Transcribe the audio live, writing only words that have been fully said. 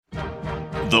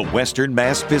The Western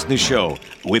Mass Business Show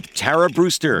with Tara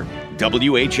Brewster,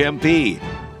 WHMP.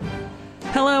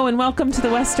 Hello and welcome to the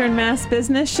Western Mass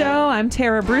Business Show. I'm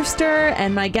Tara Brewster,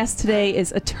 and my guest today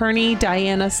is attorney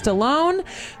Diana Stallone,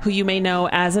 who you may know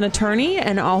as an attorney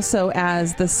and also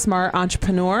as the Smart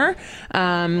Entrepreneur.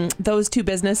 Those two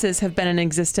businesses have been in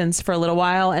existence for a little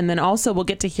while, and then also we'll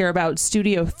get to hear about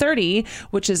Studio 30,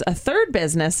 which is a third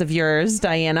business of yours,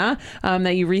 Diana,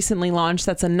 that you recently launched.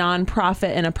 That's a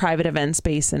nonprofit and a private event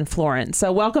space in Florence.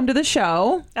 So welcome to the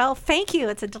show. Oh, thank you.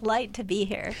 It's a delight to be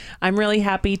here. I'm really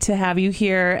happy to have you here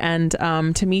and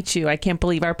to meet you. I can't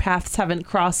believe our paths haven't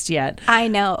crossed yet. I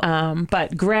know.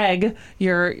 But Greg,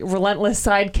 your relentless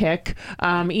sidekick,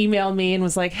 emailed me and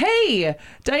was like, hey,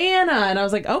 Diana. And I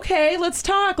was like, okay, let's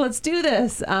talk. Let's do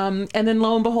this. And then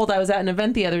lo and behold, I was at an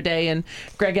event the other day and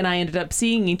Greg and I ended up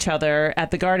seeing each other at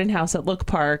the Garden House at Look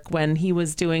Park when he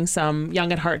was doing some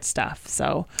Young at Heart stuff.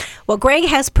 So, well, Greg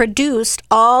has produced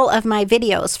all of my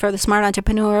videos for the Smart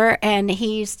Entrepreneur, and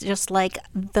he's just like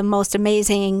the most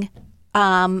amazing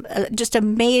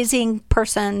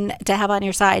person to have on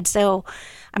your side. So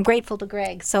I'm grateful to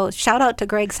Greg. So shout out to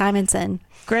Greg Simonson.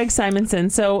 Greg Simonson.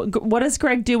 So what does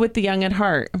Greg do with the Young at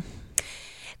Heart?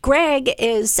 Greg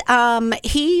is,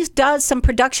 he does some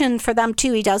production for them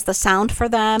too. He does the sound for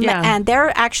them. Yeah. And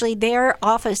their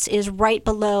office is right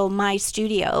below my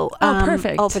studio.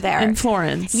 Perfect. Over there. In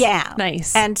Florence. Yeah.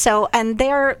 Nice. And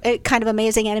they're kind of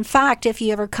amazing. And in fact, if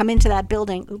you ever come into that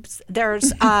building,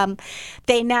 there's,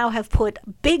 they now have put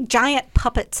big giant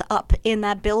puppets up in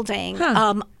that building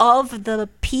of the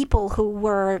people who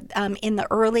were in the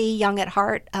early Young at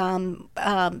Heart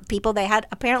people. They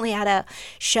apparently had a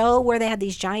show where they had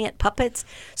these giant puppets,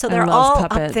 so they're all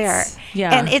puppets. up there.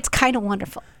 Yeah, and it's kind of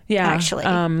wonderful. Yeah, actually.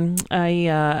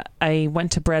 I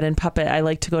went to Bread and Puppet. I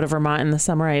like to go to Vermont in the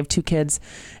summer. I have two kids,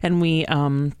 and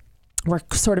we're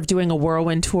sort of doing a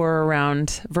whirlwind tour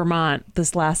around Vermont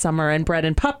this last summer. And Bread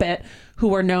and Puppet,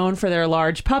 who are known for their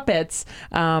large puppets,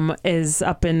 is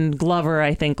up in Glover,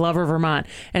 Vermont.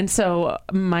 And so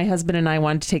my husband and I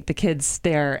wanted to take the kids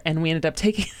there, and we ended up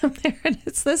taking them there. And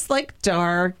it's this like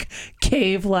dark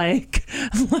cave-like,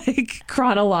 like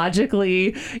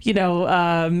chronologically,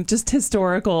 just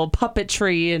historical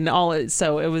puppetry and all it.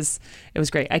 So it was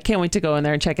great. I can't wait to go in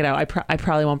there and check it out. I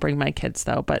probably won't bring my kids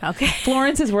though, but okay.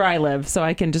 Florence is where I live, so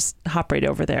I can just hop right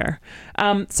over there.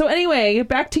 So anyway,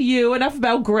 back to you. Enough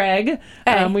about Greg.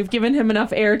 We've given him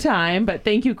enough airtime, but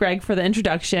thank you, Greg, for the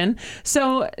introduction.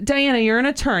 So, Diana, you're an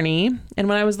attorney, and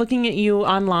when I was looking at you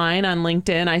online on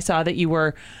LinkedIn, I saw that you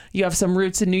have some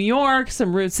roots in New York,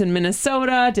 some roots in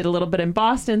Minnesota, did a little bit in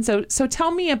Boston. So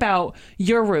tell me about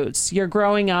your roots, your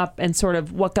growing up, and sort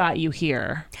of what got you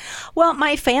here. Well,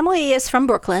 my family is from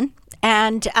Brooklyn.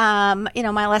 And,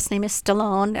 my last name is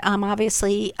Stallone.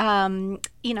 Obviously, my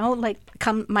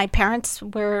parents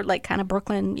were like kind of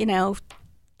Brooklyn,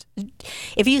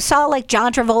 if you saw like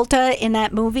John Travolta in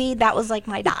that movie, that was like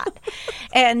my dad.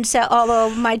 And so, although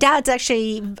my dad's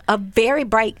actually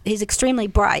he's extremely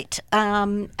bright.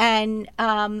 So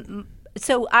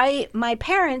my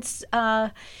parents,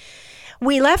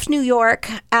 we left New York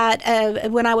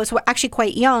when I was actually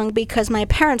quite young, because my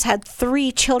parents had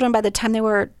 3 children by the time they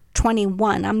were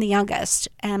 21. I'm the youngest,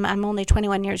 and I'm only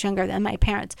 21 years younger than my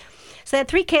parents. So they had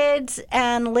 3 kids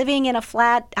and living in a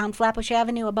flat on Flatbush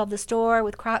Avenue above the store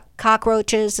with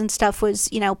cockroaches and stuff was,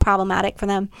 problematic for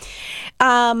them.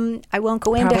 I won't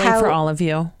go into how... for all of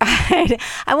you.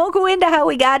 I won't go into how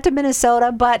we got to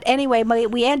Minnesota, but anyway,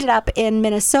 we ended up in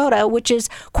Minnesota, which is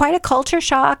quite a culture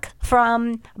shock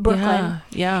from Brooklyn.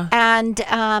 Yeah. And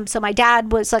so my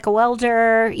dad was like a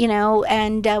welder,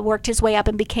 and worked his way up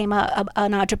and became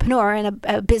an entrepreneur and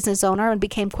a business owner and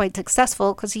became quite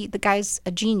successful because the guy's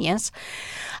a genius.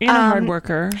 And a hard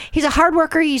worker. He's a hard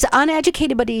worker. He's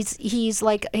uneducated, but he's he's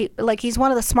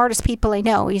one of the smartest people I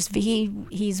know. He's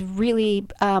really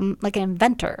like an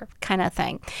inventor kind of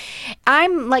thing.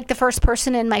 I'm like the first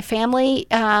person in my family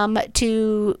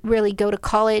to really go to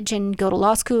college and go to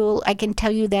law school. I can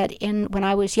tell you that when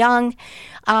I was young,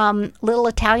 little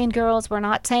Italian girls were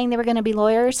not saying they were going to be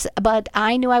lawyers, but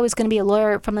I knew I was going to be a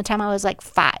lawyer from the time I was like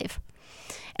 5.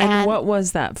 And what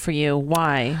was that for you?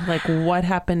 Why? Like, what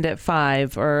happened at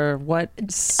 5, or what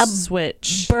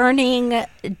switch? Burning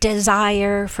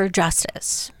desire for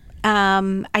justice.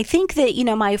 I think that,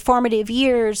 my formative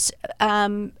years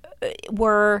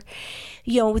were,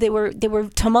 they were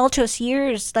tumultuous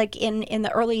years, like in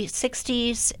the early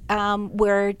 60s,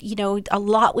 where, a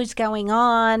lot was going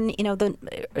on,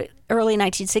 the early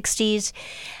 1960s.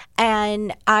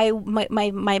 And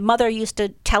my mother used to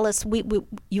tell us,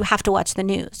 you have to watch the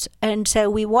news. And so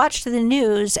we watched the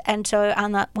news, and so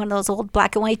on one of those old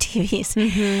black and white TVs.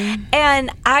 Mm-hmm. And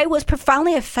I was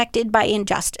profoundly affected by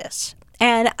injustice.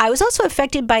 And I was also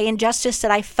affected by injustice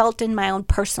that I felt in my own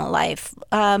personal life.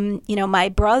 My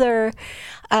brother,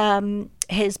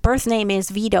 his birth name is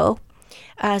Vito.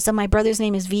 So my brother's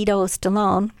name is Vito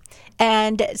Stallone.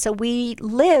 And so we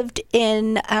lived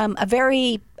in a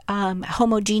very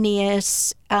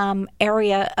homogeneous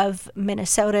area of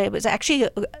Minnesota. It was actually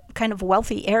a kind of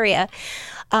wealthy area,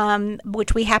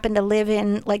 which we happened to live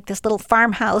in, like this little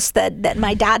farmhouse that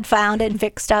my dad found and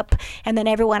fixed up, and then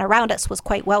everyone around us was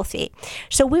quite wealthy.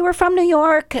 So we were from New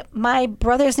York. My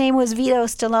brother's name was Vito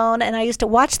Stallone, and I used to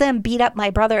watch them beat up my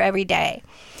brother every day.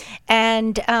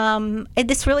 And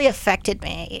this really affected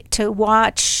me to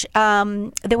watch.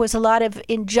 There was a lot of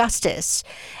injustice.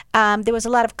 There was a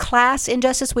lot of class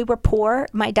injustice. We were poor.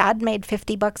 My dad made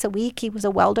 $50 a week. He was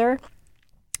a welder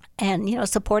and,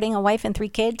 supporting a wife and 3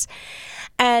 kids.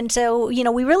 And so,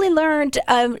 we really learned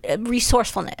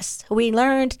resourcefulness. We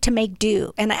learned to make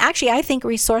do. And actually, I think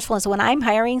resourcefulness, when I'm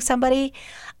hiring somebody,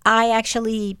 I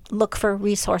actually look for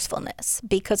resourcefulness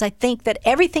because I think that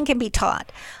everything can be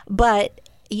taught. But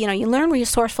you learn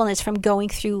resourcefulness from going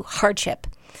through hardship.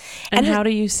 And how do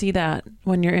you see that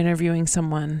when you're interviewing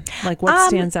someone? Like what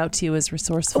stands out to you as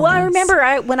resourcefulness? Well, I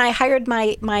remember when I hired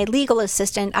my legal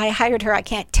assistant, I hired her. I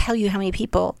can't tell you how many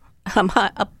people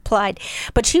applied,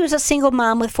 but she was a single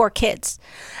mom with 4 kids.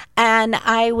 And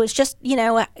I was just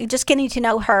getting to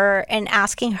know her and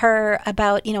asking her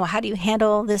about, how do you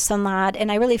handle this and that?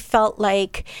 And I really felt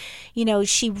like,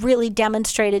 she really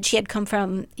demonstrated she had come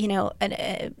from,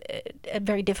 a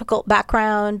very difficult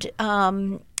background,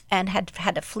 and had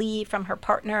to flee from her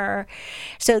partner.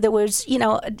 So there was,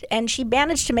 and she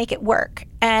managed to make it work.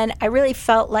 And I really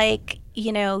felt like,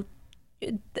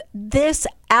 this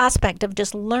aspect of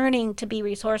just learning to be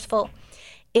resourceful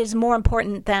is more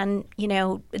important than,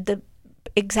 the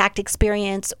exact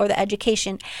experience or the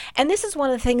education. And this is one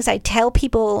of the things I tell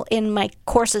people in my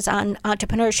courses on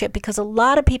entrepreneurship, because a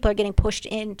lot of people are getting pushed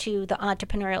into the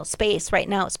entrepreneurial space right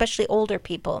now, especially older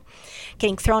people,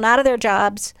 getting thrown out of their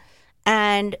jobs,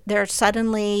 and they're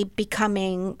suddenly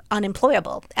becoming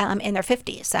unemployable in their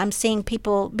 50s. I'm seeing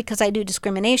people, because I do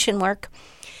discrimination work,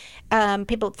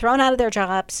 people thrown out of their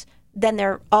jobs, then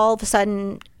they're all of a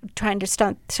sudden trying to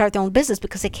start their own business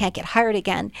because they can't get hired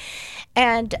again.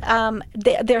 And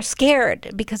they're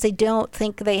scared because they don't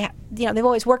think they've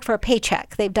always worked for a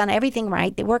paycheck. They've done everything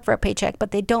right. They work for a paycheck,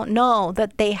 but they don't know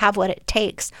that they have what it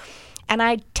takes. And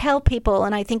I tell people,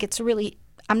 and I think it's really,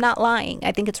 I'm not lying,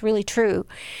 I think it's really true,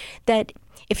 that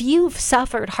if you've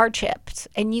suffered hardships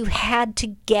and you had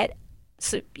to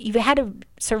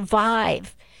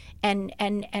survive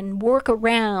and work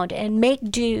around and make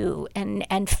do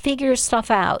and figure stuff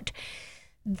out,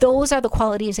 those are the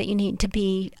qualities that you need to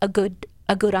be a good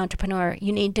entrepreneur.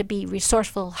 You need to be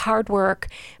resourceful, hard work,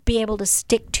 be able to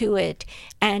stick to it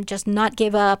and just not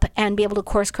give up and be able to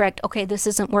course correct. Okay, this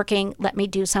isn't working, let me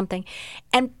do something.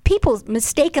 And people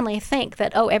mistakenly think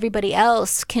that, everybody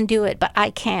else can do it, but I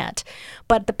can't.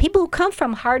 But the people who come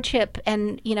from hardship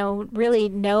and, really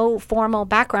no formal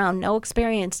background, no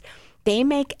experience, they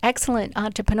make excellent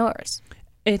entrepreneurs.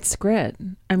 It's grit.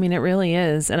 I mean, it really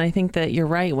is. And I think that you're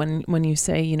right when you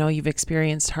say, you've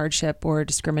experienced hardship or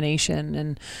discrimination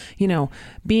and,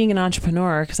 being an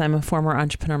entrepreneur, because I'm a former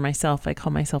entrepreneur myself, I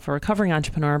call myself a recovering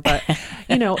entrepreneur, but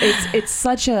it's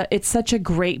such a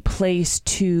great place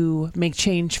to make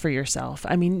change for yourself.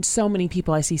 I mean, so many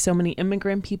people, I see so many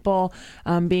immigrant people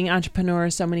being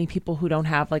entrepreneurs, so many people who don't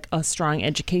have like a strong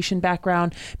education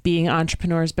background being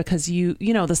entrepreneurs, because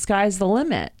the sky's the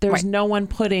limit. There's right. No one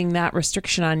putting that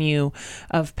restriction on you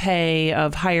of pay,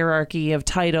 of hierarchy, of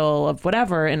title, of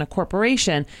whatever in a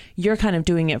corporation. You're kind of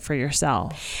doing it for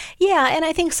yourself. Yeah, and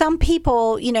I think some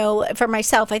people, for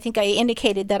myself, I think I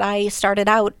indicated that I started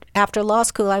out after law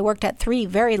school. I worked at 3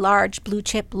 very large blue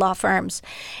chip law firms,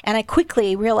 and I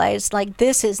quickly realized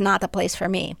this is not the place for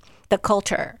me, the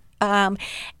culture.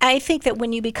 I think that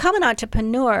when you become an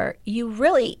entrepreneur, you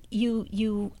really,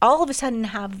 you all of a sudden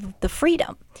have the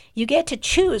freedom. You get to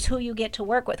choose who you get to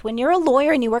work with. When you're a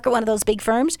lawyer and you work at one of those big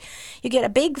firms, you get a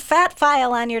big fat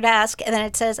file on your desk and then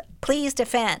it says, please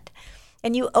defend.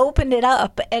 And you open it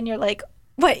up and you're like,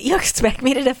 what, you expect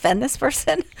me to defend this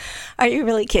person? Are you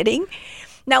really kidding?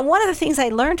 Now, one of the things I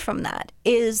learned from that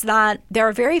is that there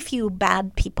are very few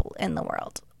bad people in the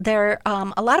world.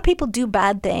 A lot of people do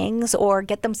bad things or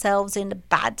get themselves into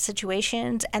bad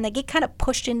situations, and they get kind of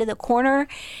pushed into the corner,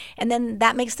 and then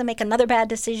that makes them make another bad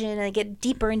decision, and they get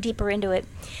deeper and deeper into it.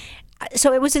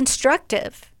 So it was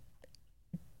instructive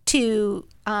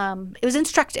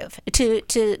instructive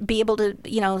to be able to,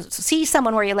 see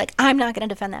someone where you're like, I'm not going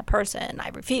to defend that person. I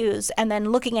refuse. And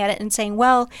then looking at it and saying,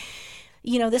 well,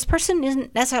 this person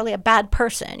isn't necessarily a bad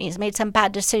person. He's made some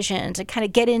bad decisions, and kind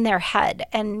of get in their head.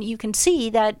 And you can see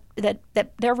that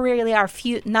there really are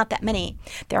few, not that many.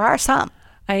 There are some.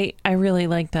 I really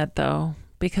like that, though,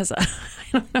 because I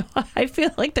don't know. I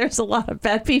feel like there's a lot of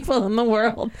bad people in the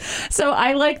world. So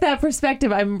I like that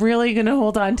perspective. I'm really going to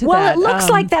hold on to that. Well, it looks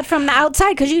like that from the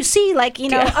outside, because you see,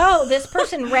 oh, this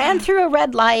person ran through a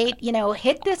red light,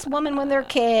 hit this woman with their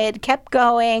kid, kept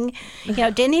going,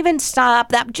 didn't even stop.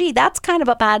 That's kind of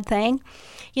a bad thing.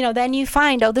 Then you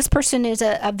find, this person is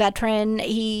a veteran.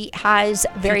 He has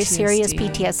very serious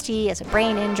PTSD, has a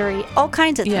brain injury, all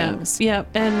kinds of things. Yeah,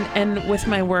 and with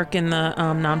my work in the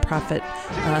nonprofit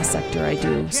sector, I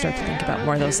do start to think about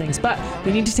more of those things. But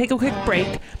we need to take a quick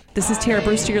break. This is Tara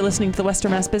Brewster. You're listening to the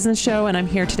Western Mass Business Show, and I'm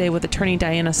here today with attorney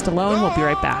Diana Stallone. We'll be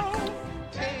right back.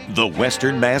 The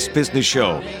Western Mass Business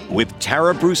Show with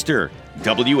Tara Brewster,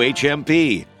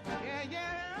 WHMP.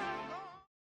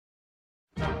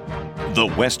 The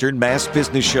Western Mass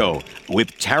Business Show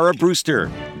with Tara Brewster,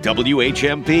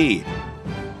 WHMP.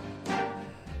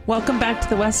 Welcome back to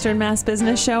the Western Mass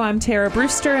Business Show. I'm Tara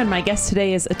Brewster, and my guest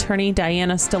today is attorney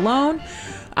Diana Stallone,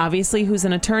 obviously, who's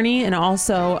an attorney and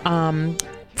also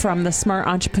from the Smart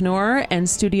Entrepreneur and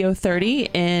Studio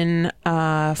 30 in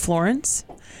Florence.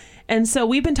 And so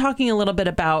we've been talking a little bit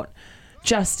about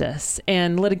justice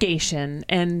and litigation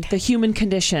and the human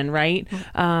condition, right?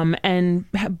 And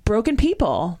broken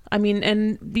people. I mean,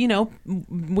 and,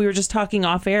 we were just talking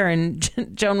off air,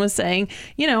 and Joan was saying,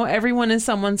 everyone is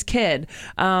someone's kid.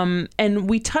 And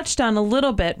we touched on a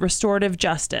little bit restorative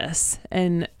justice,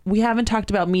 and we haven't talked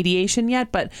about mediation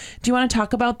yet, but do you want to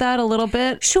talk about that a little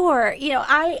bit? Sure.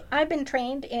 I've been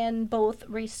trained in both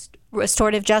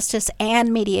restorative justice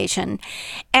and mediation.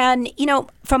 And,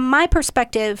 from my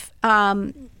perspective,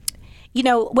 I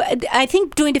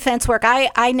think doing defense work,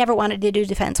 I never wanted to do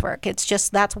defense work. It's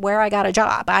just, that's where I got a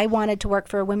job. I wanted to work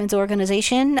for a women's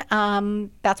organization.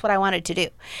 That's what I wanted to do,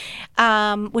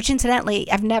 which incidentally,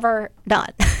 I've never done.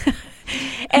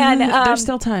 And there's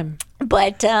still time.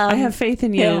 But I have faith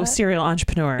in you, serial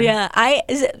entrepreneur. Yeah, I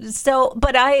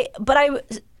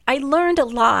learned a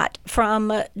lot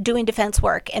from doing defense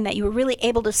work, and that you were really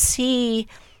able to see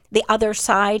the other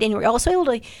side, and you were also able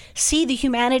to see the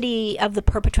humanity of the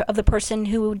person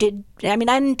who did. I mean,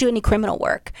 I didn't do any criminal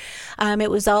work.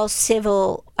 It was all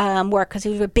civil work, because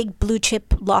there were big blue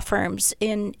chip law firms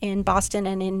in Boston,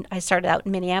 and I started out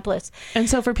in Minneapolis. And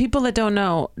so, for people that don't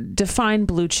know, define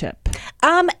blue chip.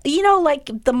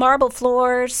 Like the marble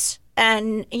floors.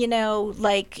 And,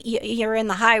 you're in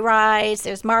the high rise,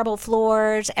 there's marble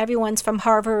floors, everyone's from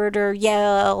Harvard or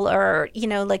Yale or,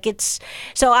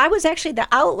 so I was actually the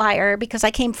outlier because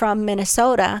I came from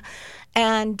Minnesota.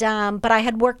 And, but I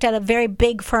had worked at a very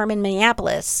big firm in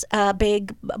Minneapolis, a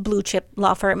big blue chip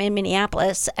law firm in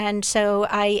Minneapolis. And so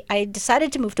I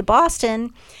decided to move to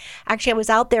Boston. Actually, I was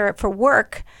out there for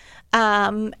work.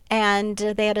 And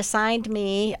they had assigned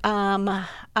me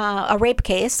a rape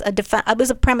case. It was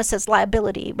a premises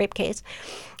liability rape case,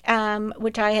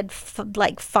 which I had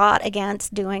fought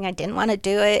against doing. I didn't want to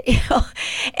do it.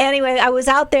 Anyway, I was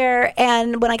out there,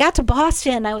 and when I got to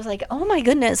Boston, I was like, oh my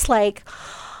goodness,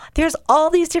 there's all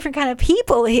these different kind of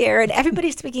people here, and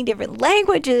everybody's speaking different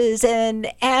languages, and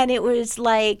it was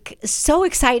so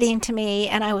exciting to me.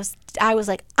 And I was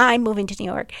like, I'm moving to New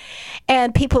York.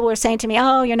 And people were saying to me,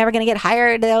 oh, you're never going to get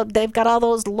hired. They've got all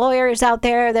those lawyers out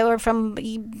there that were from,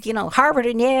 Harvard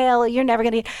and Yale. You're never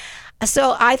going to.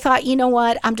 So I thought, you know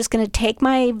what? I'm just going to take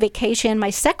my vacation. My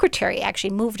secretary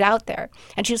actually moved out there.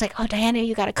 And she was like, oh, Diana,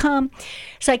 you got to come.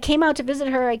 So I came out to visit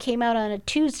her. I came out on a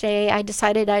Tuesday. I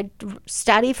decided I'd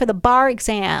study for the bar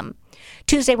exam.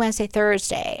 Tuesday, Wednesday,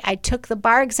 Thursday. I took the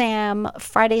bar exam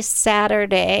Friday,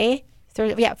 Saturday.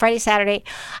 Friday, Saturday.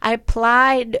 I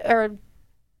applied, or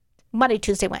Monday,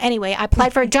 Tuesday. Anyway, I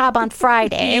applied for a job on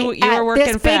Friday. you were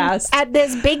working fast at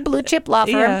this big blue chip law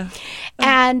firm, yeah.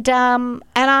 And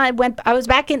I was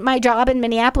back in my job in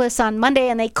Minneapolis on Monday,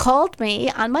 and they called me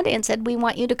on Monday and said, we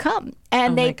want you to come,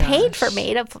 and they paid for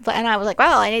me to. And I was like,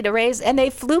 well, I need to raise, and they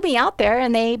flew me out there,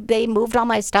 and they moved all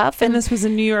my stuff. And this was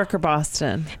in New York or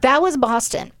Boston? That was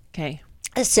Boston. Okay.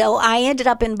 So I ended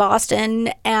up in Boston,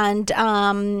 and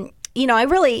I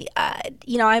really,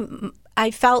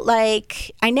 I felt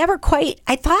like I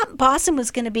thought Boston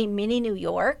was going to be mini New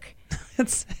York.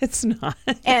 It's not.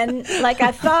 And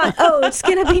I thought, it's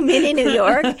going to be mini New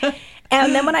York.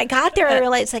 And then when I got there, I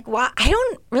realized wow, I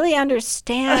don't really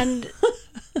understand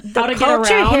How to get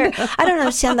culture around. here. I don't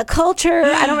understand the culture.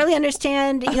 I don't really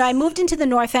understand. I moved into the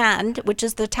North End, which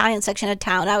is the Italian section of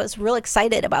town. I was real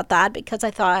excited about that because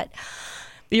I ththought,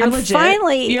 I'm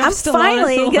finally going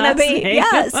to be,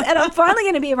 yes, and I'm finally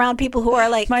going to be around people who are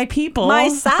like my people, my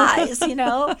size,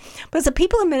 because the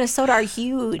people in Minnesota are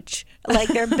huge. Like,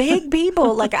 they're big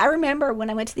people. Like, I remember when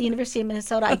I went to the University of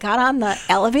Minnesota, I got on the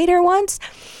elevator once,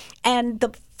 and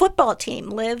the football team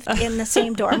lived in the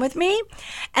same dorm with me.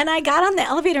 And I got on the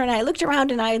elevator and I looked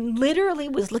around and I literally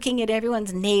was looking at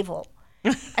everyone's navel.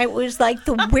 It was like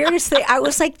the weirdest thing. I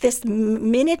was like this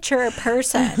miniature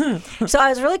person. So I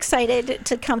was really excited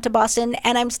to come to Boston,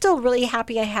 and I'm still really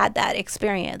happy I had that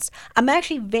experience. I'm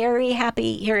actually very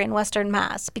happy here in Western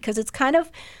Mass because it's kind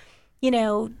of,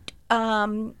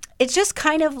 it's just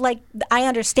kind of like I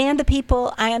understand the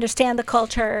people, I understand the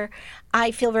culture, I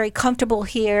feel very comfortable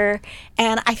here,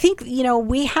 and I think,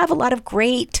 we have a lot of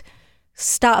great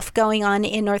stuff going on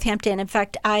in Northampton. In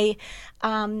fact, I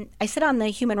sit on the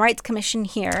Human Rights Commission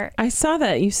here. I saw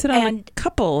that. You sit on a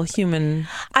couple human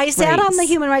I sat rights. on the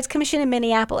Human Rights Commission in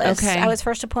Minneapolis. Okay. I was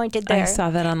first appointed there. I saw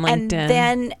that on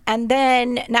LinkedIn. And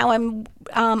then now I'm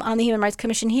on the Human Rights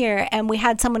Commission here, and we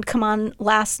had someone come on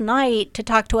last night to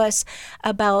talk to us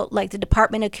about like the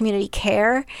Department of Community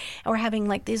Care, and we're having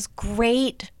like these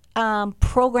great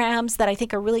programs that I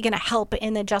think are really going to help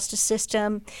in the justice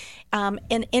system,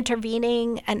 in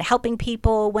intervening and helping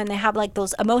people when they have like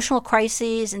those emotional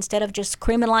crises instead of just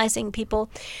criminalizing people.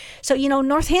 So,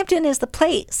 Northampton is the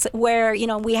place where,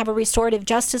 we have a restorative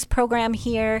justice program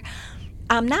here.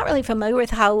 I'm not really familiar with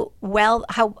how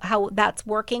that's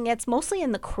working. It's mostly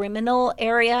in the criminal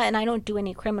area, and I don't do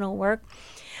any criminal work.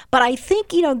 But I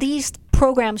think, these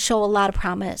programs show a lot of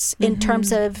promise in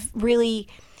terms of really...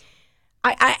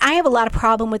 I have a lot of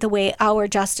problem with the way our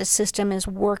justice system is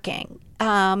working.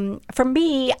 For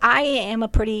me, I am a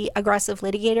pretty aggressive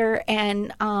litigator,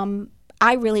 and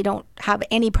I really don't have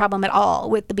any problem at all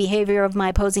with the behavior of my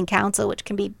opposing counsel, which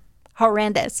can be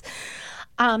horrendous.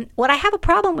 What I have a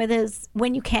problem with is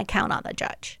when you can't count on the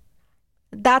judge.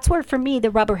 That's where, for me, the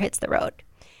rubber hits the road.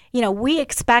 We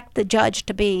expect the judge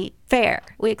to be fair.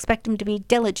 We expect him to be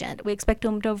diligent. We expect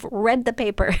him to have read the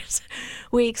papers.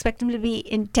 We expect him to be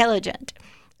intelligent.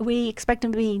 We expect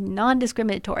him to be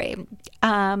non-discriminatory.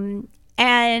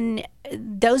 And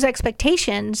those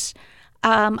expectations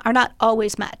are not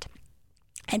always met.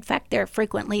 In fact, they're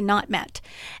frequently not met.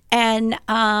 And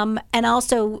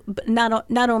also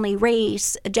not only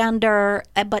race, gender,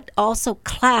 but also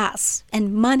class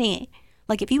and money.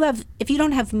 Like if you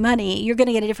don't have money, you're going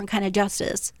to get a different kind of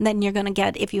justice than you're going to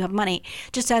get if you have money.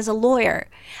 Just as a lawyer,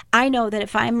 I know that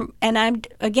if I'm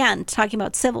again talking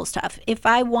about civil stuff, if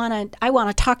I want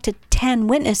to talk to 10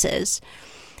 witnesses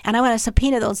and I want to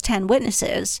subpoena those 10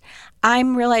 witnesses,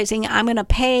 I'm realizing I'm going to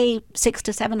pay $600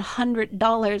 to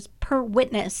 $700 per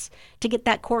witness to get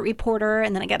that court reporter,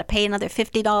 and then I got to pay another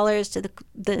 $50 to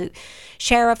the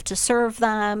sheriff to serve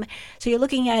them. So you're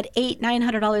looking at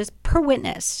 $800-900 per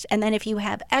witness, and then if you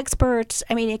have experts,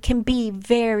 it can be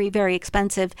very, very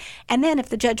expensive. And then if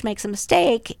the judge makes a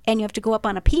mistake and you have to go up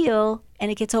on appeal and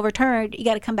it gets overturned, you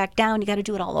got to come back down. You got to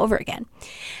do it all over again.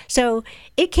 So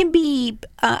it can be.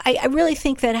 I really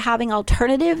think that having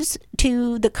alternatives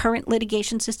to the current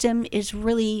litigation system is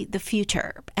really the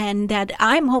future, and that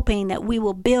I'm hoping that we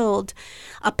will build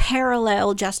a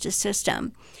parallel justice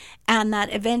system, and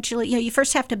that eventually, you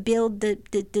first have to build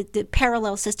the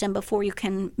parallel system before you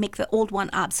can make the old one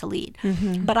obsolete.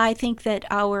 Mm-hmm. But I think that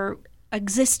our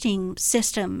existing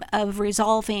system of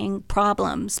resolving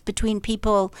problems between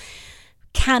people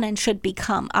can and should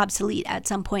become obsolete at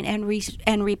some point,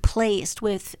 and replaced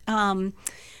with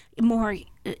more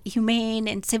humane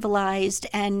and civilized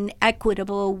and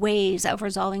equitable ways of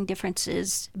resolving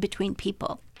differences between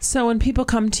people. So when people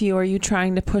come to you, are you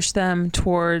trying to push them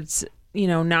towards,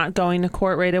 not going to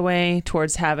court right away,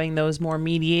 towards having those more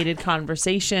mediated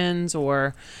conversations,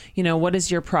 or, what is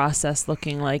your process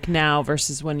looking like now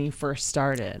versus when you first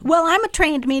started? Well, I'm a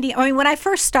trained mediator. When I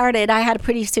first started, I had a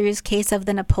pretty serious case of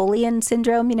the Napoleon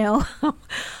syndrome,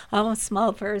 I'm a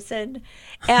small person,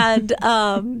 and,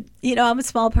 I'm a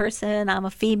small person, I'm a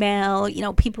female,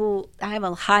 I have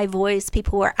a high voice.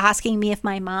 People were asking me if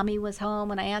my mommy was home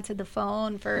when I answered the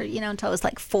phone for, until I was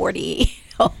like 40.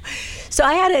 So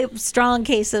I had a strong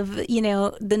case of,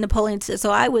 the Napoleon. So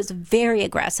I was very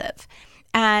aggressive.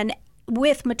 And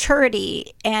with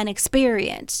maturity and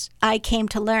experience, I came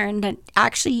to learn that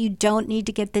actually you don't need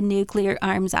to get the nuclear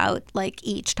arms out like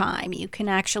each time. You can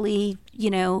actually,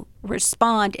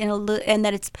 respond and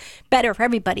that it's better for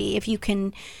everybody if you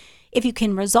can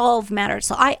resolve matters.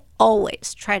 So I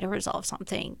always try to resolve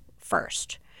something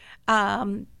first.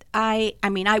 I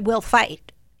mean, I will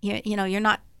fight. You know,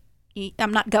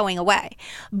 I'm not going away,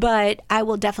 but I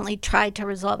will definitely try to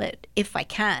resolve it if I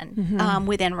can,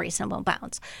 within reasonable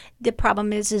bounds. The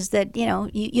problem is that, you know,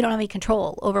 you don't have any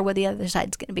control over whether the other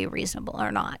side's going to be reasonable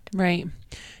or not. Right.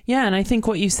 Yeah. And I think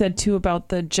what you said too about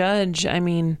the judge, I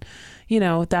mean, you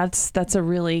know, that's a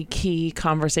really key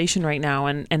conversation right now.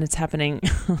 And it's happening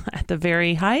at the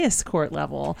very highest court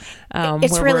level.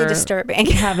 It's really disturbing.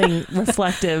 Having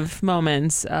reflective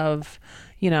moments of,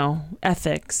 you know,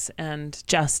 ethics and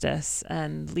justice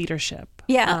and leadership.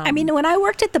 Yeah. I mean, when I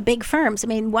worked at the big firms, I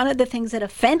mean, one of the things that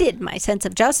offended my sense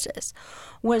of justice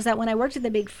was that when I worked at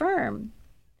the big firm,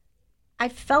 I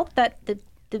felt that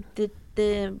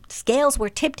the scales were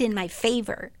tipped in my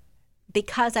favor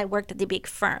because I worked at the big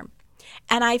firm.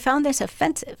 And I found this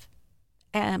offensive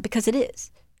because it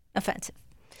is offensive.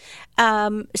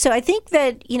 So I think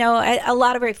that, you know, a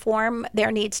lot of reform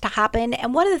there needs to happen.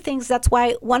 And one of the things,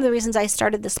 one of the reasons I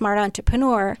started the Smart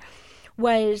Entrepreneur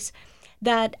was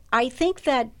that I think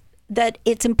that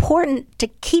it's important to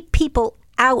keep people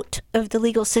out of the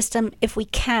legal system if we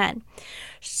can.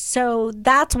 So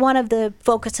that's one of the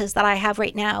focuses that I have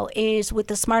right now is with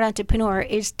the Smart Entrepreneur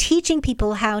is teaching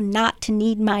people how not to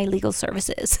need my legal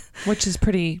services. Which is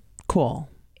pretty cool.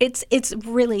 It's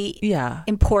really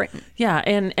important. Yeah,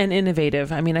 and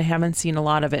innovative. I mean, I haven't seen a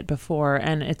lot of it before,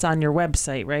 and it's on your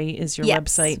website, right? Is your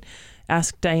website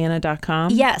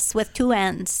AskDiana.com? Yes, with 2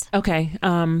 N's. Okay.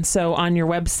 So on your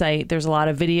website, there's a lot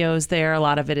of videos there. A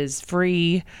lot of it is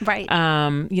free. Right.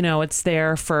 You know, it's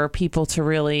there for people to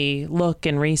really look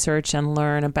and research and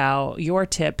learn about your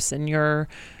tips and your,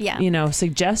 you know,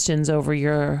 suggestions over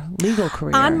your legal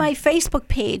career. On my Facebook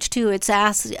page, too, it's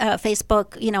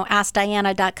Facebook, you know,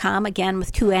 AskDiana.com, again,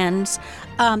 with 2 N's.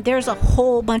 There's a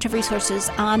whole bunch of resources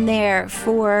on there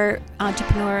for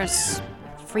entrepreneurs,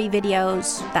 free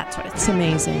videos, that sort of thing. It's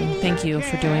amazing. Thank you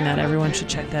for doing that. Everyone should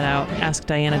check that out.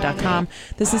 AskDiana.com.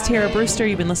 This is Tara Brewster.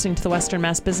 You've been listening to the Western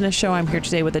Mass Business Show. I'm here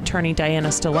today with attorney Diana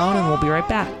Stallone, and we'll be right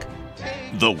back.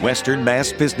 The Western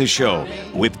Mass Business Show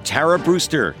with Tara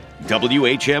Brewster,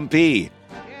 WHMP.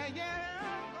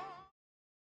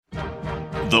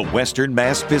 The Western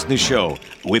Mass Business Show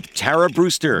with Tara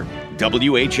Brewster,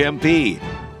 WHMP.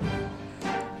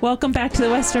 Welcome back to the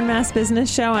Western Mass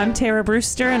Business Show. I'm Tara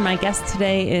Brewster, and my guest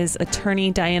today is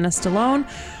attorney Diana Stallone,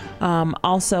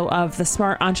 also of the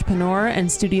Smart Entrepreneur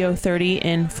and Studio 30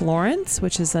 in Florence,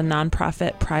 which is a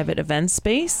nonprofit private event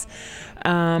space.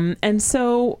 And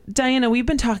so, Diana, we've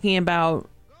been talking about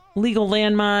legal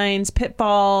landmines,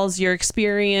 pitfalls, your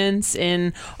experience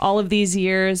in all of these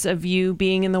years of you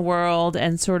being in the world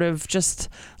and sort of just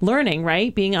learning,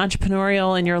 right? Being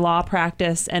entrepreneurial in your law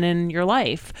practice and in your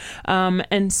life.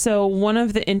 And so one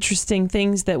of the interesting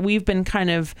things that we've been kind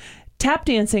of tap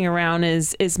dancing around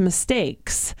is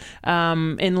mistakes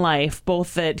in life,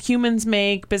 both that humans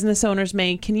make, business owners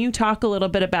make. Can you talk a little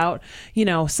bit about, you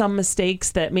know, some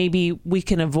mistakes that maybe we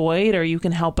can avoid or you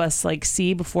can help us like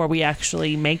see before we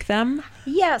actually make them?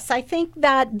 Yes, I think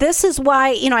that this is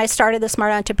why, you know, I started the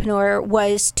Smart Entrepreneur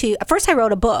was to, first I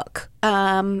wrote a book,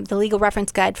 the Legal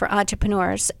Reference Guide for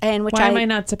Entrepreneurs, and which Why am I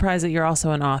not surprised that you're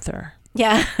also an author?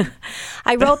 Yeah.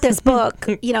 I wrote this book,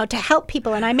 you know, to help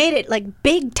people, and I made it like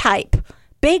big type,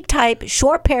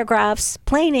 short paragraphs,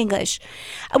 plain English.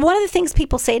 One of the things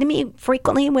people say to me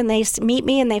frequently when they meet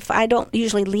me, and I don't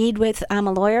usually lead with I'm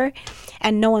a lawyer,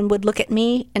 and no one would look at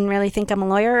me and really think I'm a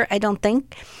lawyer, I don't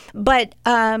think. But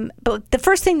the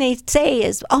first thing they say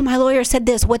is, oh, my lawyer said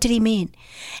this, what did he mean?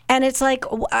 And it's like,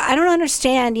 I don't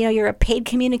understand, you know, you're a paid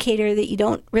communicator that you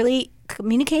don't really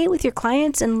communicate with your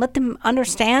clients and let them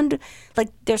understand like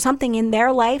there's something in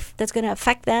their life that's going to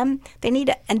affect them. They need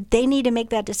to make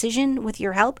that decision with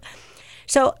your help.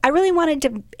 So I really wanted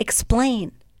to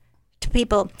explain to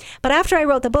people. But after I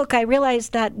wrote the book, I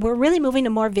realized that we're really moving to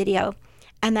more video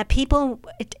and that people,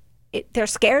 they're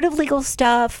scared of legal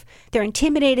stuff. They're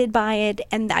intimidated by it.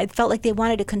 And I felt like they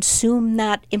wanted to consume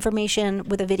that information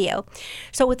with a video.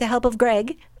 So with the help of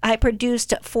Greg, I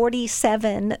produced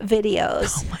 47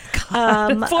 videos. Oh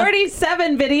my God.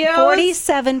 47 videos?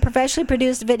 47 professionally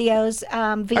produced videos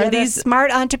via the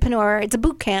Smart Entrepreneur. It's a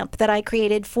boot camp that I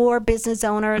created for business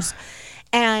owners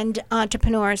and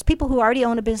entrepreneurs, people who already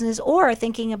own a business or are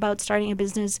thinking about starting a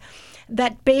business,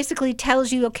 that basically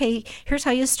tells you, okay, here's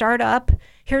how you start up.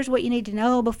 Here's what you need to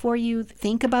know before you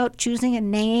think about choosing a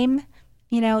name.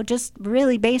 You know, just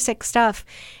really basic stuff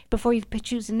before you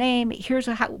choose a name. Here's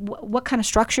what kind of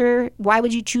structure, why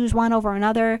would you choose one over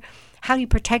another? How do you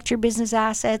protect your business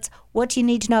assets? What do you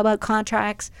need to know about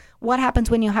contracts? What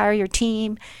happens when you hire your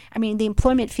team? I mean, the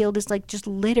employment field is like just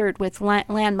littered with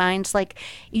landmines. Like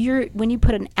when you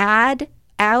put an ad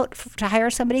out to hire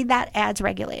somebody, that ad's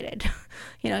regulated.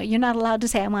 You're not allowed to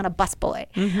say, I want a busboy.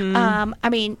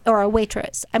 Or a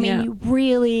waitress. You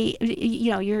really,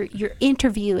 your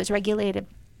interview is regulated.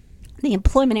 The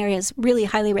employment area is really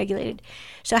highly regulated.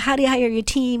 So how do you hire your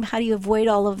team? How do you avoid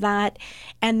all of that?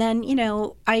 And then,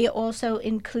 I also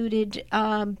included,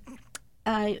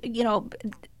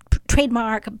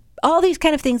 trademark, all these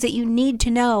kind of things that you need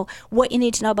to know, what you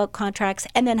need to know about contracts,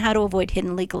 and then how to avoid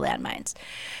hidden legal landmines.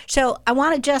 So I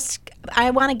want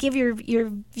to give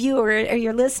your viewer or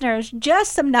your listeners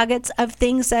just some nuggets of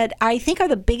things that I think are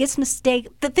the biggest mistake,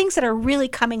 the things that are really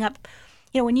coming up.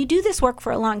 When you do this work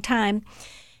for a long time,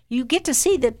 you get to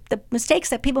see the mistakes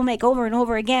that people make over and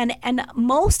over again. And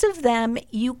most of them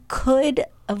you could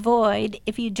avoid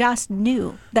if you just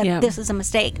knew that this is a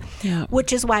mistake,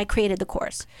 which is why I created the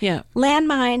course.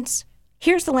 Landmines,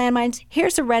 here's the landmines,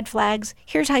 here's the red flags,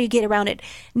 here's how you get around it.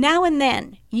 Now and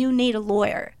then you need a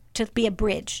lawyer to be a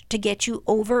bridge to get you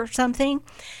over something.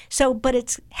 But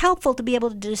it's helpful to be able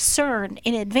to discern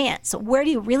in advance. So where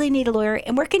do you really need a lawyer,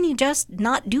 and where can you just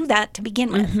not do that to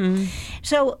begin with?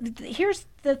 So here's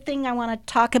the thing I want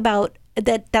to talk about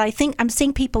that I think I'm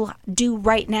seeing people do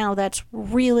right now that's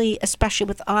really, especially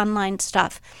with online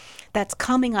stuff, that's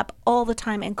coming up all the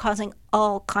time and causing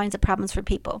all kinds of problems for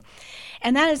people.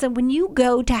 And that is that when you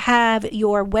go to have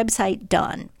your website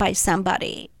done by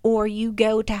somebody, or you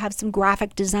go to have some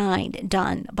graphic design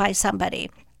done by somebody,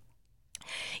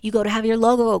 you go to have your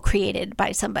logo created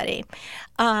by somebody,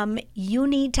 you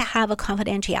need to have a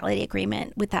confidentiality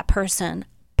agreement with that person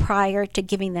prior to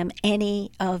giving them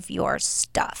any of your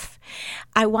stuff.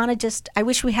 I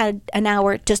wish we had an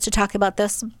hour just to talk about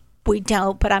this. We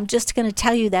don't, but I'm just going to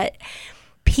tell you that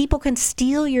people can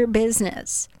steal your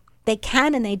business. They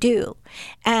can and they do.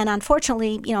 And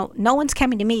unfortunately, no one's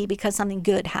coming to me because something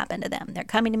good happened to them. They're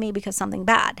coming to me because something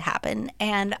bad happened.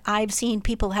 And I've seen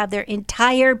people have their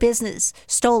entire business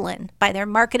stolen by their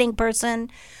marketing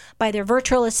person, by their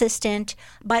virtual assistant,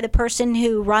 by the person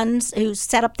who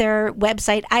set up their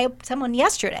website. I have someone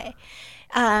yesterday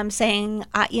saying,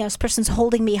 this person's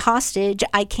holding me hostage.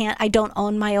 I don't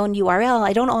own my own URL.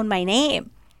 I don't own my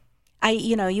name.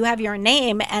 You have your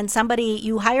name, and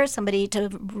you hire somebody to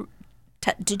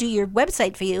do your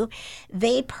website for you.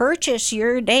 They purchase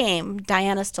your name,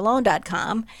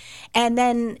 dianastallone.com, and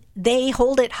then they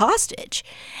hold it hostage.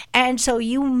 And so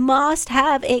you must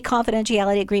have a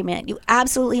confidentiality agreement. You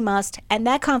absolutely must. And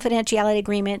that confidentiality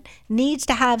agreement needs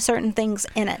to have certain things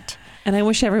in it. And I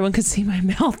wish everyone could see my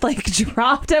mouth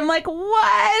dropped. I'm like,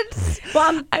 what?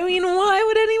 Well, why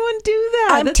would anyone do that?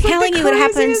 I'm telling you, it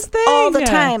happens all the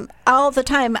time. All the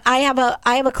time. I have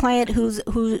a client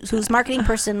whose marketing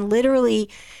person literally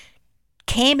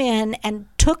came in and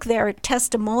took their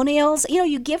testimonials.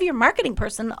 You give your marketing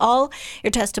person all your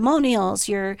testimonials,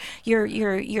 your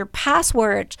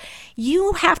passwords.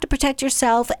 You have to protect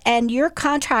yourself, and your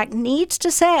contract needs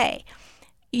to say,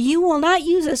 you will not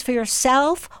use this for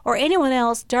yourself or anyone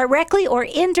else directly or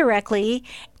indirectly.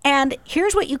 And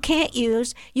here's what you can't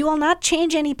use. You will not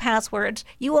change any passwords.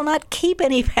 You will not keep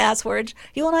any passwords.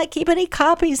 You will not keep any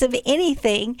copies of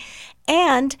anything.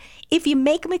 And if you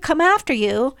make me come after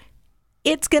you,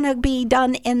 it's going to be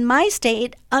done in my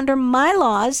state under my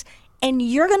laws, and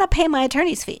you're going to pay my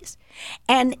attorney's fees.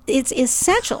 And it's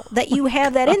essential that you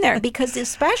have that in there, because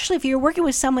especially if you're working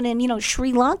with someone in,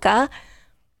 Sri Lanka,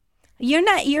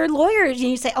 your lawyers, and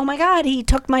you say, oh my God, he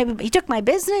took my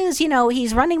business,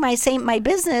 he's running my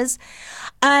business.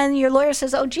 And your lawyer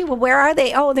says, oh gee, well, where are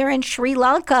they? Oh, they're in Sri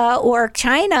Lanka or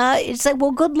China. It's like, well,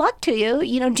 good luck to you. Do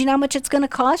you know how much it's going to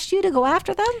cost you to go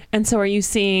after them? And so are you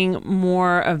seeing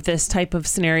more of this type of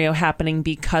scenario happening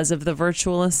because of the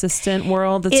virtual assistant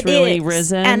world that's really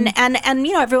risen? And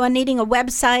everyone needing a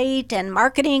website and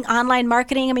marketing, online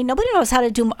marketing. Nobody knows how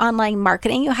to do online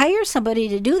marketing. You hire somebody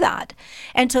to do that.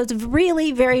 And so it's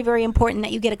really very, very important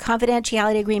that you get a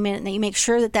confidentiality agreement, and that you make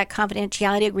sure that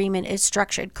confidentiality agreement is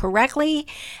structured correctly,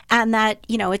 and that,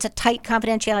 it's a tight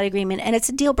confidentiality agreement, and it's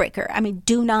a deal breaker.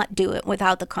 Do not do it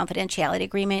without the confidentiality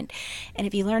agreement. And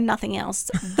if you learn nothing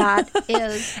else, that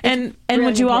is and really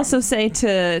would you important. Also say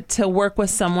to work with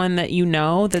someone that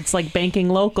that's like banking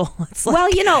local? It's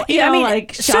like,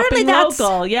 like shopping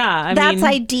local. Yeah, that's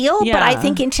ideal. Yeah. But I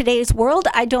think in today's world,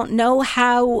 I don't know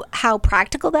how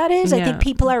practical that is. I think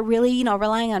people are really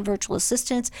relying on virtual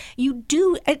assistants. Having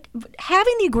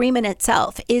the agreement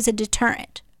itself is a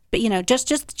deterrent. But,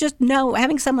 just know,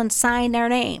 having someone sign their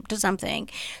name to something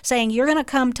saying you're going to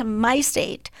come to my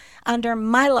state under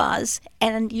my laws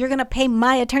and you're going to pay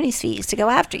my attorney's fees to go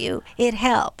after you, it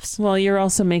helps. Well, you're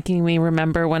also making me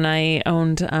remember when I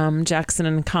owned Jackson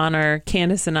and Connor,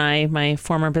 Candace and I, my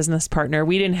former business partner,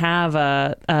 we didn't have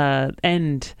a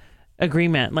end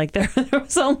agreement. Like there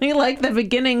was only like the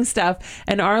beginning stuff,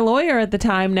 and our lawyer at the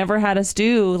time never had us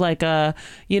do like a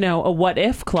what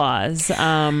if clause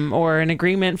or an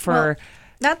agreement for. Well,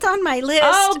 that's on my list.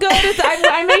 Oh, good.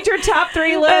 I made your top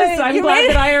 3 list. I'm glad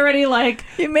that I already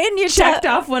you made your checked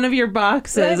off one of your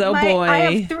boxes. Boy. I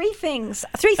have 3 things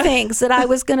that I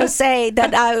was going to say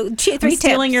that three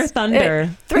stealing tips. Your thunder.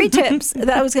 3 tips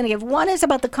that I was going to give. One is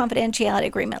about the confidentiality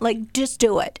agreement. Like, just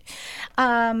do it.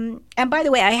 And by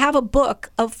the way, I have a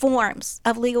book of forms,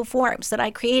 of legal forms that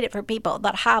I created for people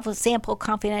that have a sample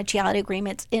confidentiality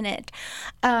agreements in it,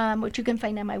 which you can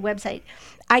find on my website.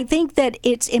 I think that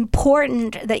it's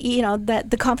important that that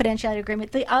the confidentiality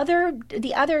agreement. The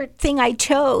other thing I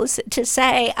chose to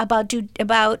say about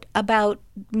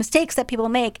mistakes that people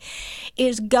make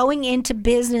is going into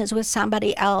business with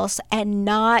somebody else and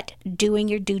not doing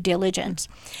your due diligence.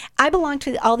 I belong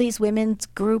to all these women's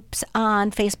groups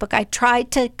on Facebook. I try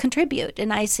to contribute,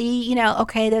 and I see,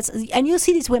 and you'll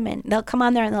see these women. They'll come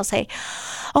on there and they'll say,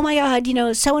 "Oh my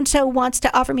God, so and so wants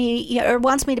to offer me or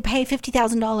wants me to pay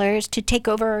 $50,000 to take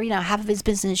over, half of his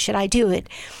business. Should I do it?"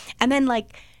 And then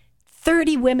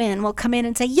 30 women will come in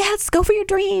and say, "Yes, go for your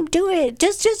dream, do it.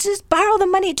 Just borrow the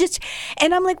money."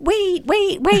 And I'm like, wait.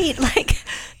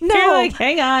 No. You're like,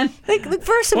 hang on.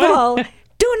 First of all,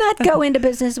 do not go into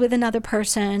business with another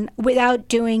person without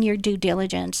doing your due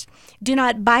diligence. Do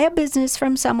not buy a business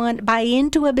from someone, buy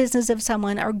into a business of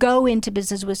someone, or go into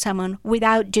business with someone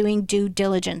without doing due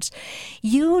diligence.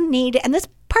 You need, and this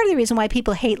part of the reason why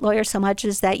people hate lawyers so much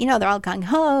is that, they're all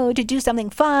gung-ho to do something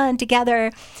fun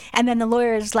together. And then the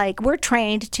lawyer's like, we're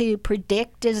trained to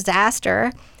predict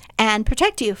disaster and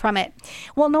protect you from it.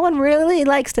 Well, no one really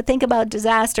likes to think about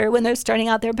disaster when they're starting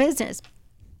out their business.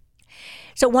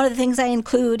 So one of the things I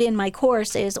include in my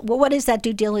course is, well, what does that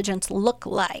due diligence look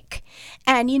like?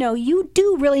 And, you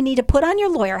do really need to put on your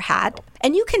lawyer hat,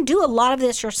 and you can do a lot of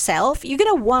this yourself. You're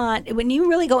going to want, when you're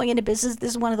really going into business,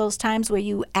 this is one of those times where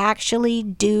you actually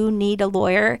do need a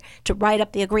lawyer to write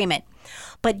up the agreement.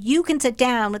 But you can sit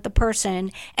down with the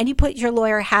person and you put your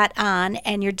lawyer hat on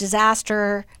and your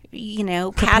disaster,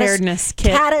 preparedness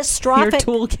kit, catastrophic,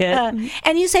 your toolkit.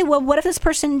 And you say, well, what if this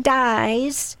person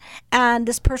dies and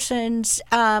this person's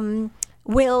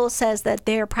will says that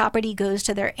their property goes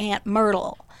to their Aunt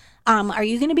Myrtle? Are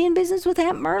you going to be in business with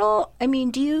Aunt Myrtle? I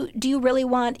mean, do you really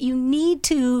want? You need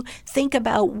to think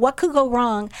about what could go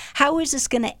wrong. How is this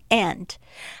going to end?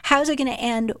 How is it going to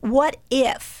end? What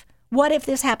if? What if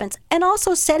this happens? And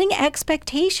also setting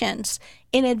expectations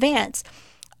in advance.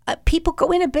 People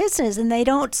go into business and they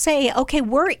don't say, okay,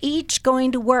 we're each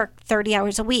going to work 30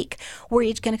 hours a week. We're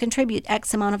each going to contribute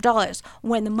X amount of dollars.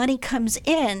 When the money comes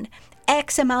in,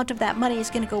 X amount of that money is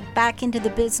going to go back into the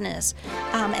business,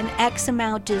 and X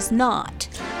amount is not.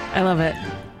 I love it.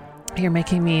 You're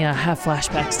making me have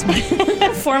flashbacks to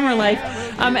my former life.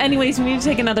 Anyways, we need to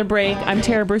take another break. I'm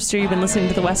Tara Brewster. You've been listening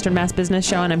to the Western Mass Business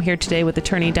Show, and I'm here today with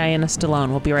attorney Diana Stallone.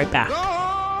 We'll be right back.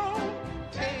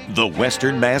 The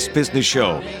Western Mass Business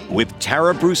Show with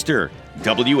Tara Brewster,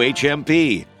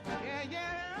 WHMP.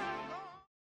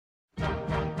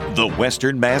 The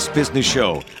Western Mass Business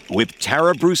Show with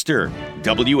Tara Brewster,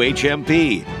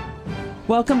 WHMP.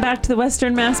 Welcome back to the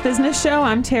Western Mass Business Show.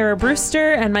 I'm Tara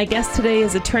Brewster, and my guest today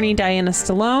is attorney Diana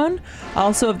Stallone,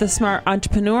 also of The Smart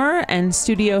Entrepreneur and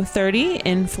Studio 30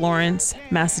 in Florence,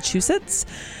 Massachusetts.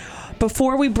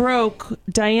 Before we broke,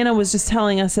 Diana was just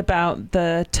telling us about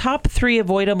the top 3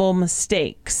 avoidable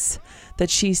mistakes that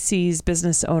she sees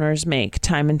business owners make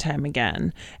time and time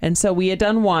again. And so we had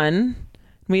done 1.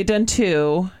 We had done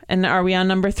 2, and are we on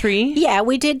number 3? Yeah,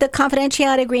 we did the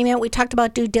confidentiality agreement. We talked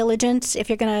about due diligence. If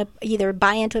you're going to either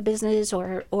buy into a business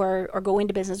or go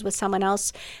into business with someone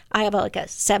else, I have a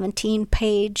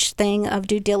 17-page thing of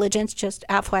due diligence, just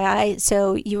FYI.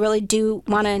 So you really do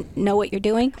want to know what you're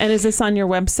doing. And is this on your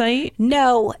website?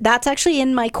 No, that's actually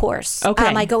in my course. Okay.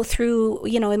 I go through,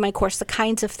 in my course, the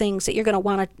kinds of things that you're going to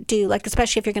want to do, like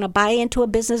especially if you're going to buy into a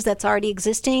business that's already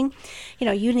existing.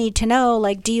 You need to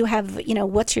know, do you have,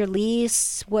 what's your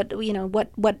lease? What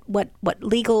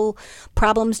legal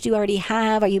problems do you already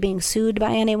have? Are you being sued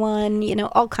by anyone?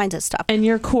 All kinds of stuff. And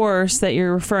your course that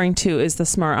you're referring to is the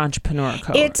Smart Entrepreneur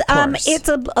course. It's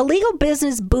a legal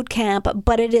business boot camp,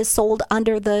 but it is sold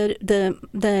under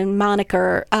the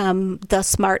moniker the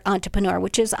Smart Entrepreneur,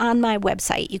 which is on my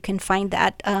website. You can find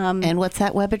that. And what's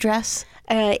that web address?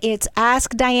 It's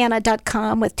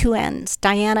askdiana.com with 2 N's.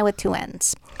 Diana with 2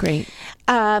 N's. Great.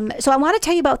 So I want to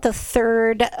tell you about the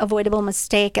third avoidable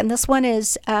mistake, and this one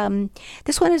is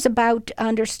about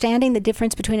understanding the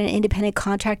difference between an independent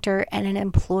contractor and an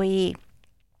employee.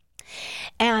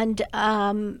 And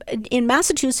in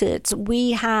Massachusetts,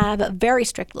 we have very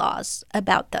strict laws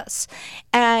about this.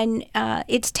 And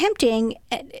it's tempting,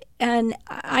 and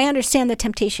I understand the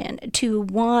temptation to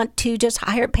want to just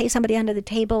pay somebody under the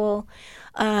table,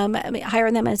 hire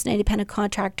them as an independent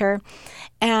contractor,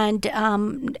 and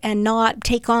not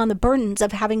take on the burdens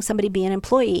of having somebody be an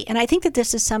employee. And I think that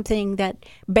this is something that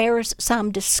bears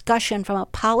some discussion from a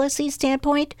policy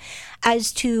standpoint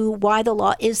as to why the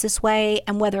law is this way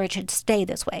and whether it should stay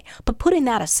this way. But putting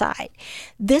that aside,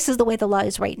 this is the way the law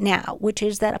is right now, which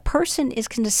is that a person is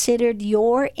considered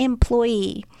your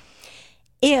employee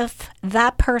if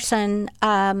that person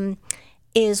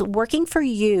is working for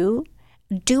you,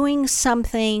 doing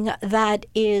something that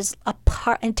is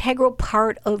integral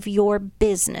part of your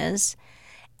business,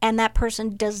 and that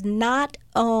person does not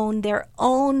own their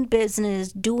own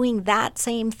business doing that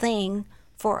same thing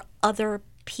for other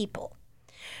people.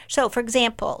 So, for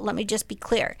example, let me just be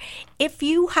clear. If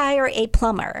you hire a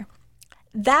plumber,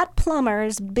 that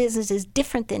plumber's business is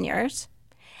different than yours,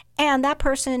 and that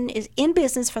person is in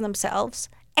business for themselves,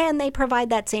 and they provide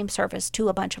that same service to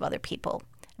a bunch of other people.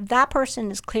 That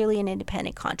person is clearly an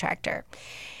independent contractor.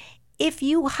 If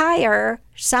you hire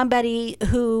somebody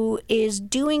who is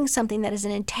doing something that is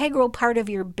an integral part of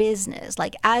your business,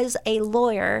 like as a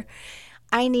lawyer,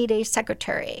 I need a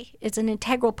secretary. It's an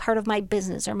integral part of my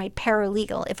business, or my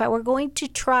paralegal. If I were going to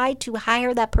try to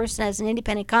hire that person as an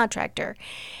independent contractor,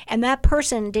 and that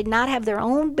person did not have their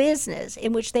own business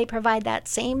in which they provide that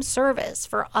same service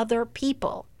for other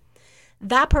people,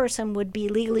 that person would be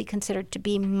legally considered to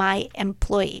be my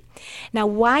employee. Now,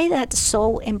 why that's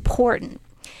so important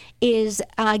is,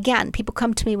 again, people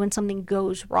come to me when something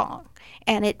goes wrong,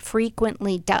 and it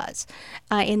frequently does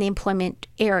in the employment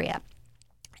area.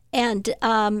 And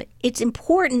it's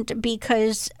important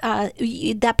because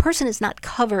that person is not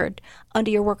covered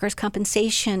under your workers'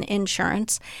 compensation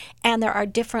insurance, and there are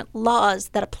different laws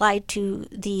that apply to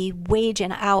the wage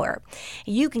and hour.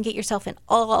 You can get yourself in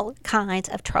all kinds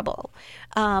of trouble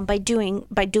by doing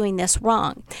this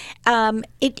wrong.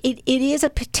 It is a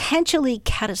potentially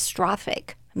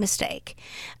catastrophic mistake.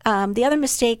 The other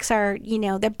mistakes are,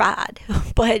 they're bad,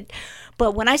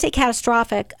 but when I say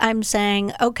catastrophic, I'm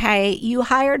saying, okay, you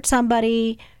hired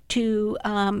somebody to,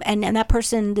 and that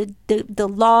person, the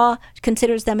law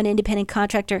considers them an independent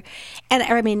contractor,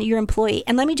 your employee.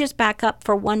 And let me just back up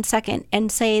for 1 second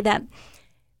and say that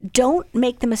don't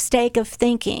make the mistake of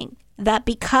thinking that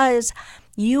because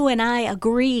you and I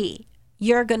agree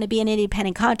you're going to be an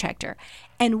independent contractor,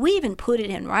 and we even put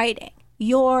it in writing,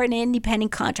 you're an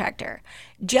independent contractor.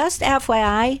 Just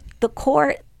FYI, the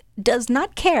court does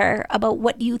not care about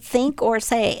what you think or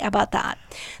say about that.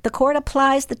 The court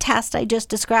applies the test I just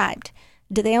described.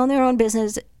 Do they own their own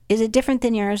business? Is it different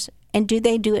than yours? And do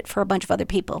they do it for a bunch of other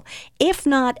people? If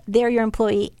not, they're your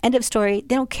employee. End of story.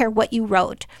 They don't care what you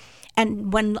wrote.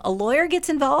 And when a lawyer gets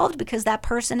involved because that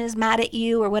person is mad at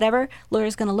you or whatever,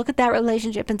 lawyer's going to look at that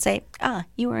relationship and say,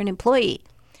 you were an employee.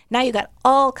 Now you got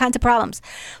all kinds of problems.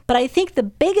 But I think the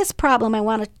biggest problem I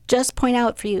want to just point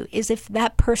out for you is if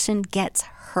that person gets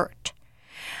hurt.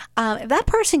 If that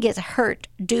person gets hurt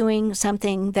doing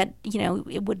something that,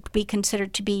 it would be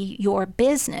considered to be your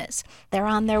business, they're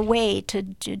on their way to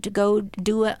go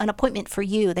do an appointment for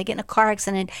you. They get in a car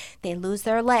accident, they lose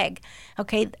their leg.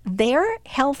 Okay, their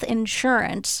health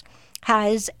insurance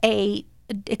has a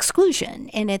exclusion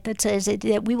in it that says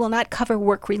that we will not cover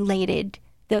work-related.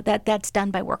 That's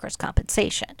done by workers'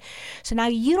 compensation. So now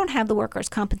you don't have the workers'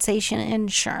 compensation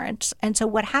insurance. And so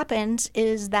what happens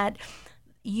is that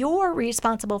you're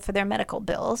responsible for their medical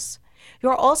bills.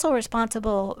 You're also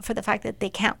responsible for the fact that they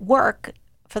can't work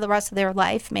for the rest of their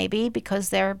life, maybe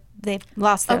because they've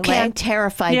lost their leg. Okay, I'm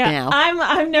terrified now.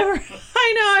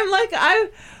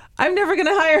 I'm never going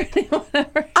to hire anyone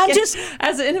ever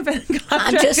as an independent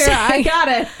contractor.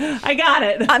 I got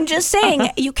it. I'm just saying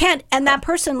you can't. And that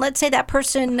person, let's say that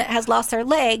person has lost their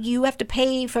leg, you have to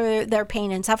pay for their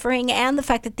pain and suffering and the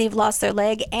fact that they've lost their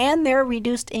leg and their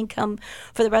reduced income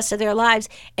for the rest of their lives.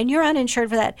 And you're uninsured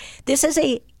for that. This is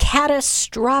a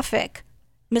catastrophic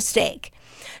mistake.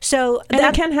 So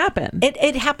that can happen.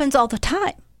 It happens all the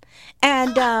time.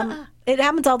 And it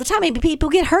happens all the time. Maybe people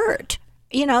get hurt.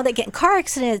 They get in car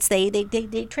accidents, they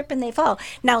trip and they fall.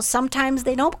 Now, sometimes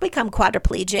they don't become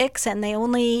quadriplegics and they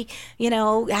only,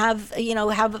 have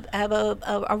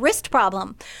a wrist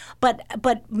problem.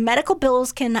 But medical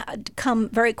bills can come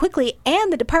very quickly,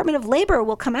 and the Department of Labor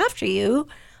will come after you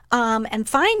and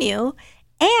fine you,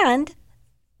 and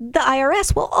the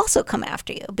IRS will also come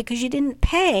after you because you didn't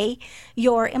pay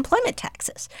your employment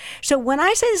taxes. So when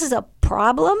I say this is a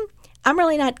problem, I'm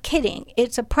really not kidding.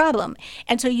 It's a problem.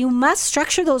 And so you must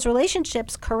structure those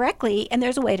relationships correctly, and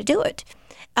there's a way to do it,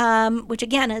 which,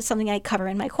 again, is something I cover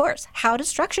in my course. How to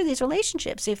structure these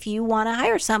relationships. If you want to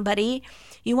hire somebody,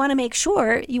 you want to make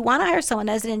sure you want to hire someone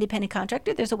as an independent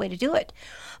contractor, there's a way to do it.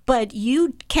 But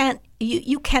you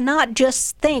cannot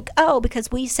just think,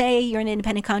 because we say you're an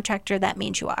independent contractor, that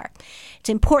means you are. It's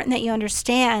important that you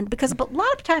understand, because a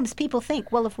lot of times people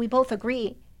think, well, if we both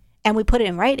agree and we put it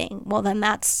in writing, well, then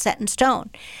that's set in stone.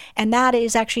 And that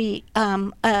is actually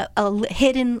a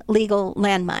hidden legal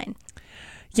landmine.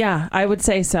 Yeah, I would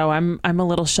say so. I'm a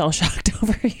little shell-shocked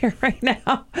over here right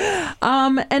now.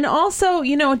 And also,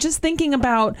 just thinking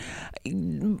about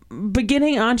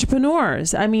beginning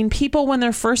entrepreneurs. I mean, people when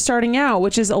they're first starting out,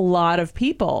 which is a lot of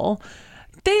people,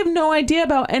 they have no idea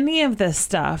about any of this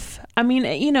stuff. I mean,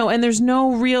 and there's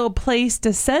no real place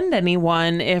to send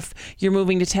anyone if you're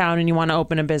moving to town and you want to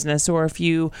open a business, or if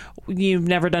you've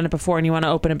never done it before and you want to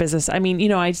open a business. I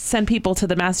mean, I send people to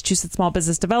the Massachusetts Small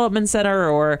Business Development Center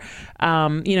or,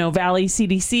 Valley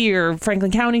CDC or Franklin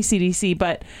County CDC.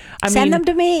 But send them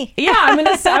to me. Yeah, I'm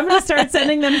gonna start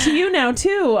sending them to you now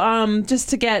too, just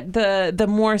to get the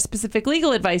more specific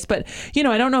legal advice. But I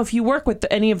don't know if you work with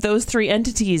any of those three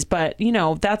entities, but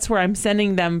that's where I'm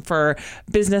sending them for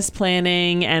business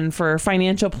planning and for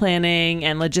financial planning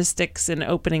and logistics and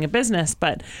opening a business.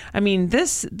 But I mean,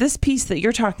 this piece that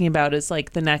you're talking about is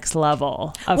like the next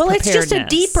level of preparedness. It's just a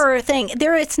deeper thing.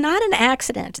 It's not an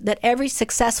accident that every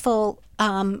successful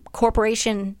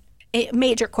corporation,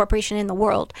 major corporation in the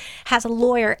world, has a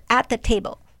lawyer at the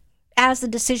table. As the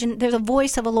decision, there's a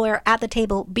voice of a lawyer at the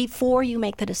table before you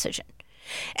make the decision.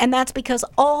 And that's because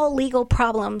all legal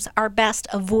problems are best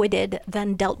avoided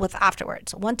than dealt with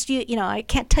afterwards. Once I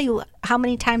can't tell you how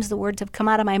many times the words have come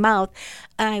out of my mouth,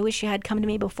 I wish you had come to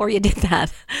me before you did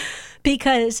that.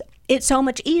 Because it's so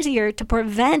much easier to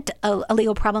prevent a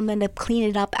legal problem than to clean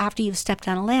it up after you've stepped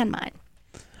on a landmine.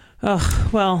 Oh,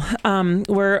 well,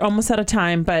 we're almost out of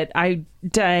time, but Attorney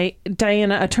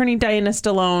Diana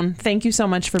Stallone, thank you so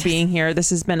much for being here.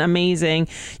 This has been amazing.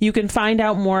 You can find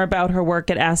out more about her work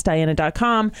at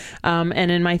AskDiana.com.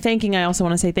 And in my thanking, I also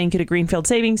want to say thank you to Greenfield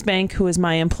Savings Bank, who is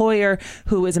my employer,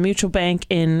 who is a mutual bank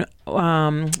in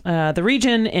the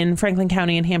region in Franklin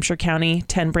County and Hampshire County,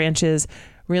 10 branches.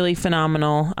 Really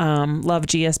phenomenal. Love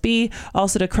GSB.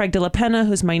 Also to Craig De La Pena,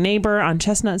 who's my neighbor on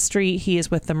Chestnut Street. He is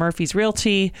with the Murphy's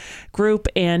Realty Group,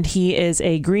 and he is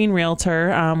a green realtor,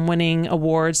 winning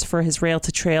awards for his rail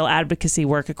to trail advocacy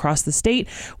work across the state.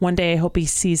 One day, I hope he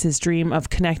sees his dream of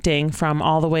connecting from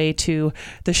all the way to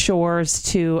the shores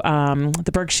to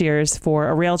the Berkshires for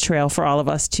a rail trail for all of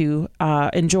us to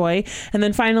enjoy. And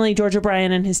then finally, George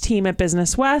O'Brien and his team at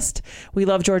Business West. We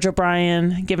love George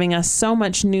O'Brien giving us so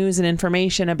much news and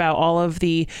information about all of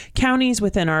the counties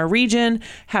within our region,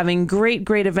 having great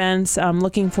events. I'm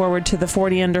looking forward to the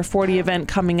 40 Under 40 event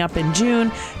coming up in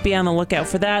June. Be on the lookout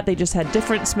for that. They just had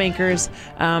difference makers.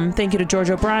 Thank you to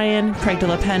George O'Brien, Craig De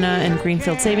La Pena, and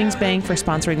Greenfield Savings Bank for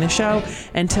sponsoring the show.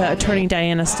 And to Attorney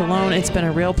Diana Stallone, it's been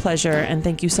a real pleasure, and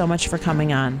thank you so much for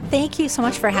coming on. Thank you so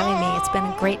much for having me. It's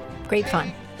been great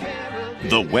fun.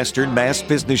 The Western Mass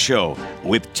Business Show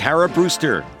with Tara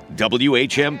Brewster,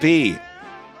 WHMP.